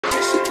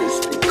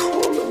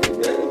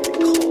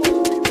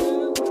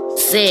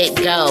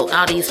Citgo,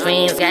 all these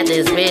fiends got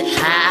this bitch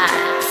high.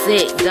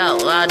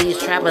 Citgo, all these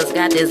trappers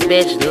got this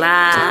bitch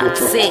live.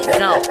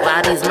 Citgo,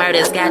 all these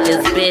murders got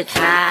this bitch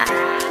high.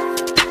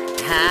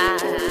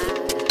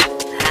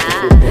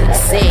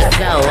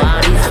 Citgo,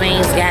 all these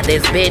fiends got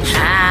this bitch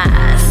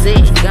high.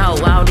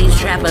 Citgo, all these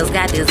trappers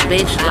got this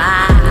bitch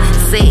live.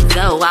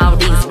 Citgo, all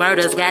these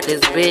murders got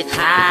this bitch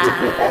high.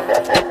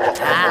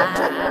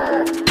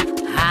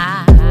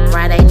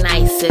 Friday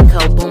night,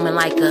 Citgo booming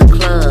like a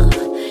club.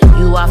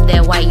 You off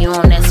that white, you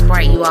on that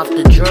Sprite, you off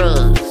the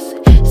drugs.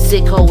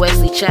 Citgo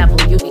Wesley Chapel,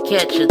 you can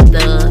catch a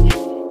thug.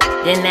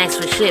 Didn't ask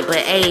for shit,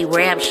 but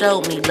A-Rap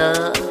showed me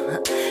love.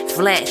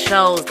 Flat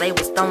shows, they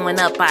was throwing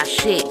up our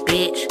shit,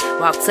 bitch.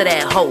 Walk to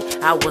that hoe,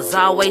 I was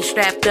always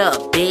strapped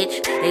up,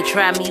 bitch. They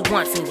tried me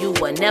once and you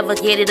will never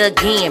get it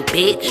again,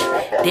 bitch.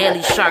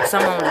 Daily Sharks,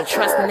 I'm only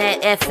trusting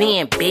that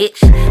FN, bitch.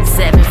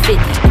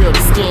 750, peel the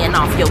skin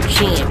off your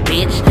chin,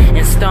 bitch.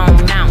 And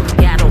Stone Mountain,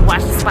 gotta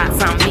watch the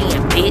spots I'm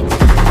in, bitch.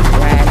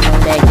 Riding on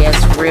that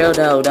gas real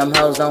though, them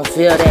hoes don't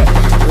feel that.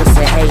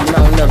 Listen, hating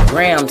on the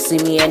gram, see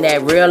me in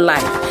that real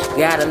life.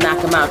 Gotta knock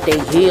them out they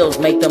heels,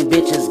 make them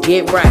bitches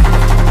get right.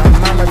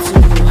 Mama to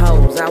you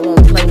hoes, I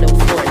won't play no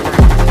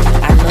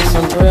Fortnite. I know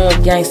some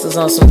real gangsters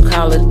on some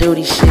Call of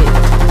Duty shit.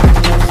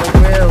 I know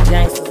some real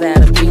gangsters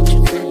that'll beat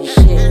you to your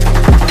shit.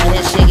 Man,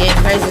 that shit get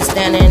crazy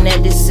standing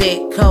at this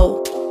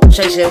Citgo.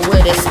 Chase it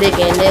with a stick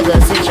and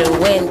niggas hit your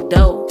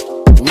window.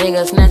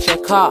 Niggas snatch your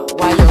car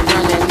while you're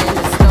running in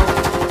the snow.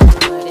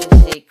 But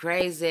this shit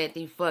crazy at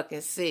these fucking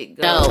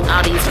Citgo.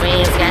 All these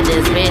fans got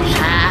this bitch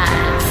high.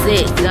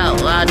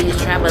 Citgo, all these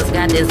trappers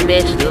got this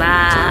bitch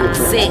live.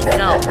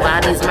 Citgo,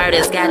 all these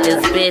murders got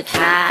this bitch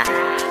high.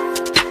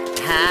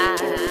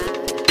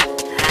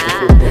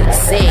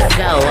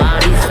 Citgo, all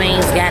these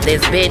fiends got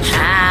this bitch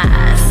high.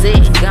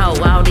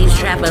 Citgo, all these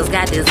trappers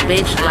got this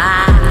bitch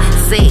live.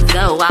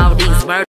 Citgo, all these murders.